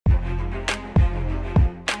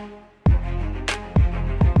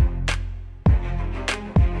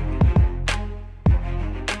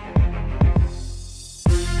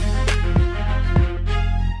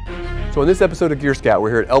So in this episode of GearScout, we're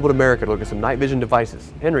here at Elbit America to look at some night vision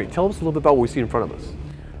devices. Henry, tell us a little bit about what we see in front of us.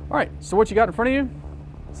 All right, so what you got in front of you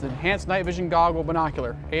is an enhanced night vision goggle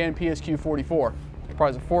binocular, ANPSQ44. It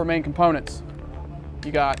comprises of 4 main components.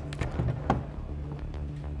 You got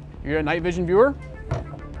your night vision viewer,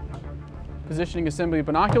 positioning assembly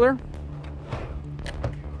binocular,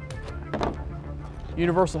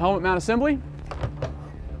 universal helmet mount assembly,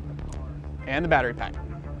 and the battery pack.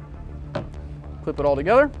 Clip it all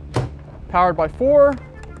together. Powered by 4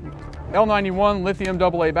 L91 lithium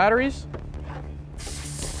AA batteries.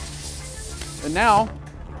 And now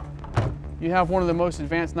you have one of the most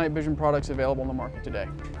advanced night vision products available on the market today.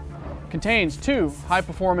 Contains 2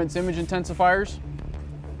 high-performance image intensifiers,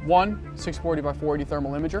 1 640 by 480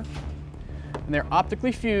 thermal imager, and they're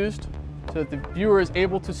optically fused so that the viewer is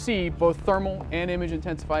able to see both thermal and image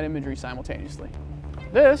intensified imagery simultaneously.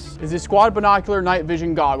 This is the Squad Binocular Night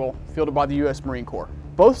Vision Goggle fielded by the U.S. Marine Corps.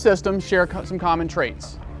 Both systems share some common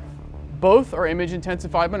traits. Both are image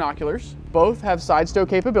intensified binoculars, both have side stow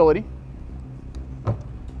capability,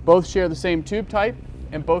 both share the same tube type,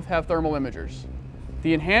 and both have thermal imagers.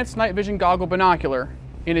 The enhanced night vision goggle binocular,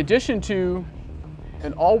 in addition to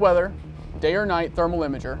an all-weather day or night thermal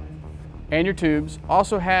imager and your tubes,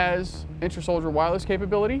 also has intra-soldier wireless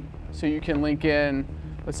capability, so you can link in,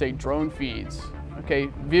 let's say, drone feeds, okay,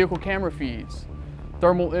 vehicle camera feeds,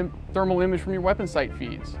 thermal image from your weapon sight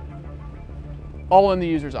feeds, all in the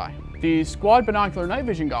user's eye. The Squad Binocular Night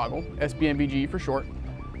Vision Goggle, NVG for short,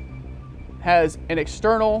 has an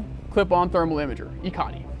external clip-on thermal imager,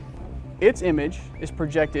 ECOTI. Its image is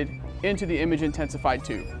projected into the image intensified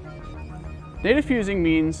tube. Native fusing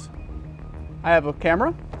means I have a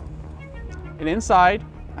camera, and inside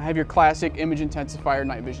I have your classic image intensifier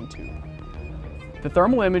night vision tube. The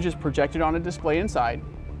thermal image is projected on a display inside,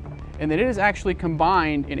 and then it is actually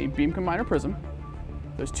combined in a beam combiner prism.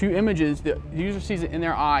 Those 2 images, the user sees it in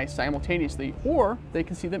their eye simultaneously, or they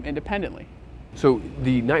can see them independently. So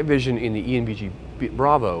the night vision in the NVG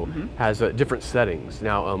Bravo has different settings.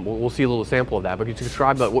 Now we'll see a little sample of that, but could you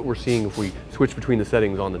describe what we're seeing if we switch between the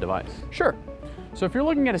settings on the device? Sure. So if you're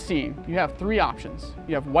looking at a scene, you have 3 options.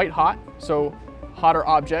 You have white hot, so hotter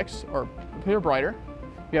objects appear brighter.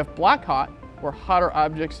 You have black hot, where hotter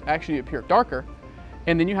objects actually appear darker.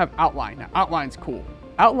 And then you have outline. Now outline's cool.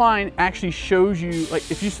 Outline actually shows you, like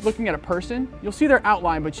if you're looking at a person, you'll see their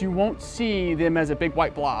outline, but you won't see them as a big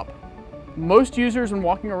white blob. Most users when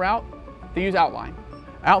walking a route, they use outline.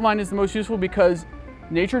 Outline is the most useful because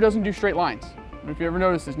nature doesn't do straight lines. If you ever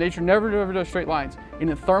notice this, nature never does straight lines. In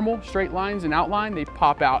the thermal, straight lines and outline, they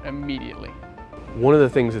pop out immediately. One of the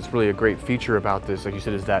things that's really a great feature about this, like you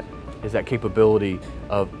said, is that capability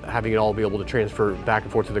of having it all be able to transfer back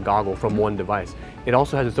and forth to the goggle from one device. It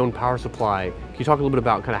also has its own power supply. Can you talk a little bit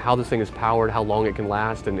about kind of how this thing is powered, how long it can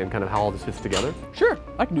last, and kind of how all this fits together? Sure,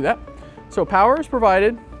 I can do that. So power is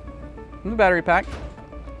provided from the battery pack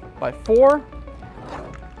by 4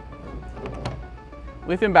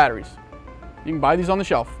 lithium batteries. You can buy these on the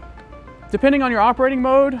shelf. Depending on your operating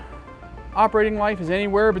mode, operating life is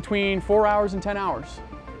anywhere between 4 hours and 10 hours.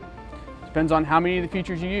 Depends on how many of the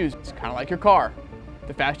features you use. It's kind of like your car.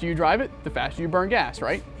 The faster you drive it, the faster you burn gas,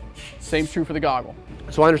 right? Same's true for the goggle.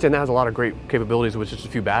 So I understand that has a lot of great capabilities with just a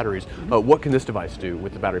few batteries. What can this device do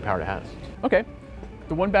with the battery power it has? Okay,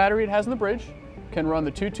 the 1 battery it has in the bridge can run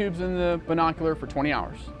the 2 tubes in the binocular for 20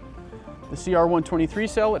 hours. The CR123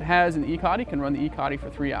 cell it has in the ECOTI can run the ECOTI for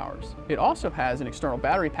 3 hours. It also has an external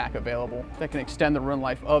battery pack available that can extend the run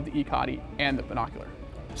life of the ECOTI and the binocular.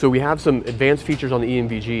 So we have some advanced features on the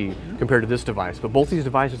NVG compared to this device, but both these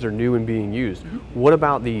devices are new and being used. What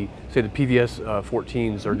about the PVS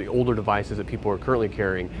 14s or the older devices that people are currently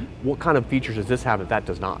carrying? What kind of features does this have that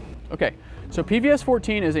does not? Okay, so PVS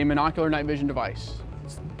 14 is a monocular night vision device.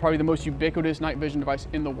 It's probably the most ubiquitous night vision device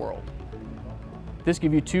in the world. This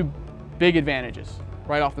gives you 2 big advantages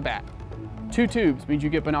right off the bat. 2 tubes means you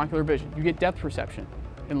get binocular vision. You get depth perception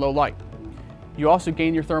in low light. You also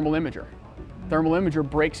gain your thermal imager. Thermal imager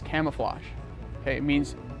breaks camouflage. Okay, it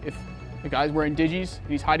means if the guy's wearing digis and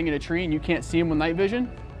he's hiding in a tree and you can't see him with night vision,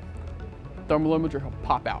 thermal imager will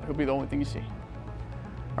pop out. He'll be the only thing you see.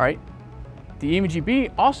 All right. The imagery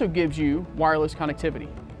also gives you wireless connectivity.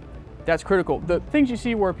 That's critical. The things you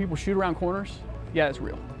see where people shoot around corners, yeah, that's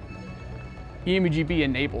real. imagery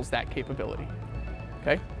enables that capability.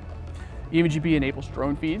 Okay. imagery enables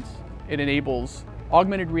drone feeds. It enables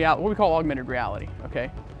augmented reality, what we call augmented reality.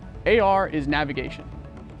 Okay. AR is navigation.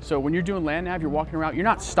 So when you're doing land nav, you're walking around, you're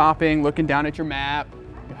not stopping, looking down at your map,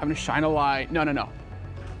 you're having to shine a light. No, no, no.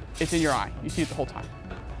 It's in your eye. You see it the whole time.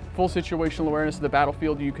 Full situational awareness of the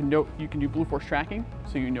battlefield. You can do Blue Force tracking,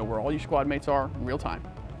 so you know where all your squad mates are in real time.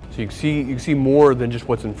 So you can see more than just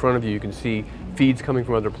what's in front of you. You can see feeds coming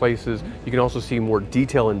from other places. You can also see more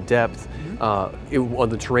detail and depth on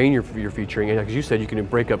the terrain you're featuring. And as you said, you can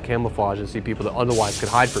break up camouflage and see people that otherwise could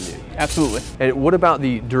hide from you. Absolutely. And what about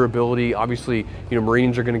the durability? Obviously,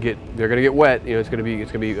 Marines are going to get wet. It's going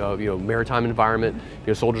to be maritime environment.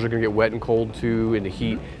 Soldiers are going to get wet and cold too in the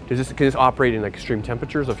heat. Can this operate in like extreme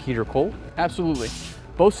temperatures of heat or cold? Absolutely.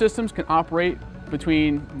 Both systems can operate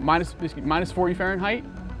between minus 40 Fahrenheit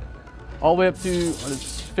all the way up to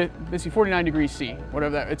 49 degrees C,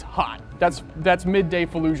 whatever that. It's hot. That's midday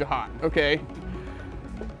Fallujah hot. Okay.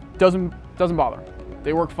 Doesn't bother.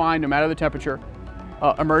 They work fine no matter the temperature.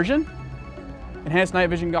 Immersion. Enhanced night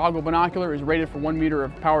vision goggle binocular is rated for 1 meter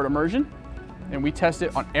of powered immersion, and we test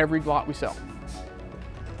it on every lot we sell.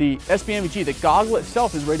 The NVG, the goggle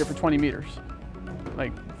itself, is rated for 20 meters,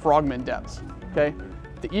 like frogman depths. Okay.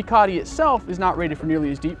 The ECODI itself is not rated for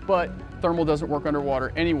nearly as deep, but thermal doesn't work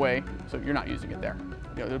underwater anyway, so you're not using it there.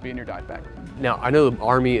 It'll be in your dive bag. Now, I know the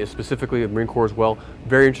Army, is specifically the Marine Corps as well,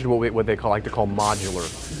 very interested in what they like to call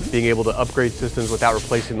modular, being able to upgrade systems without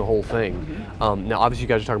replacing the whole thing. Now, obviously, you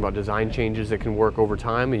guys are talking about design changes that can work over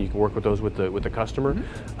time, and you can work with those with the customer.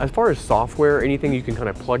 As far as software, anything you can kind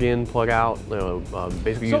of plug in, plug out,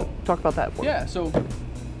 basically, you talk about that for me. Yeah. So,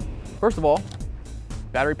 first of all,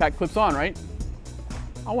 battery pack clips on, right?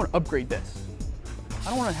 I want to upgrade this.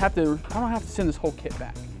 I don't have to send this whole kit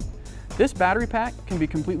back. This battery pack can be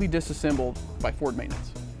completely disassembled by Ford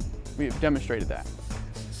maintenance. We have demonstrated that.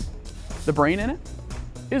 The brain in it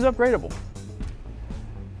is upgradable.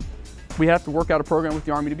 We have to work out a program with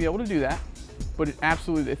the Army to be able to do that, but it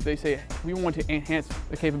absolutely, if they say we want to enhance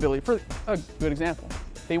the capability, for a good example,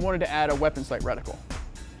 they wanted to add a weapon sight reticle,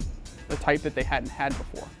 the type that they hadn't had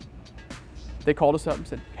before. They called us up and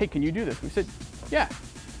said, hey, can you do this? We said, yeah,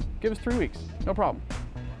 give us 3 weeks, no problem.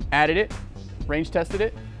 Added it, range tested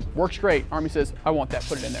it, works great. Army says, I want that,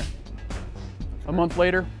 put it in there. A month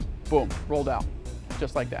later, boom, rolled out,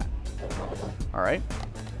 just like that. All right.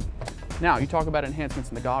 Now, you talk about enhancements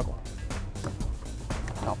in the goggle.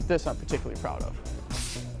 Now, this I'm particularly proud of.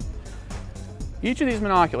 Each of these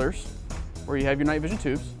binoculars, where you have your night vision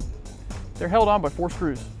tubes, they're held on by 4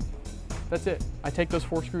 screws. That's it. I take those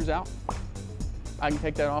 4 screws out, I can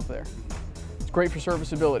take that off there. It's great for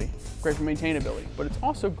serviceability, great for maintainability, but it's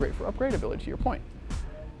also great for upgradeability, to your point.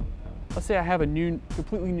 Let's say I have a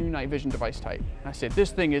completely new night vision device type. And I say,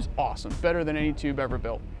 this thing is awesome, better than any tube ever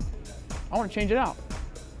built. I want to change it out.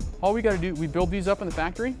 All we got to do, we build these up in the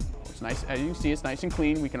factory. It's nice, as you can see, it's nice and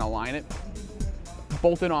clean. We can align it,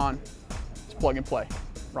 bolt it on, it's plug and play,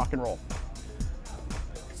 rock and roll.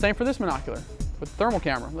 Same for this binocular with the thermal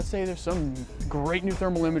camera. Let's say there's some great new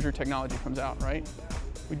thermal imagery technology comes out, right?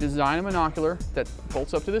 We design a binocular that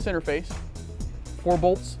bolts up to this interface, 4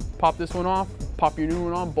 bolts, pop this one off, pop your new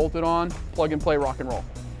one on, bolt it on, plug and play, rock and roll.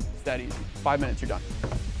 It's that easy. 5 minutes, you're done.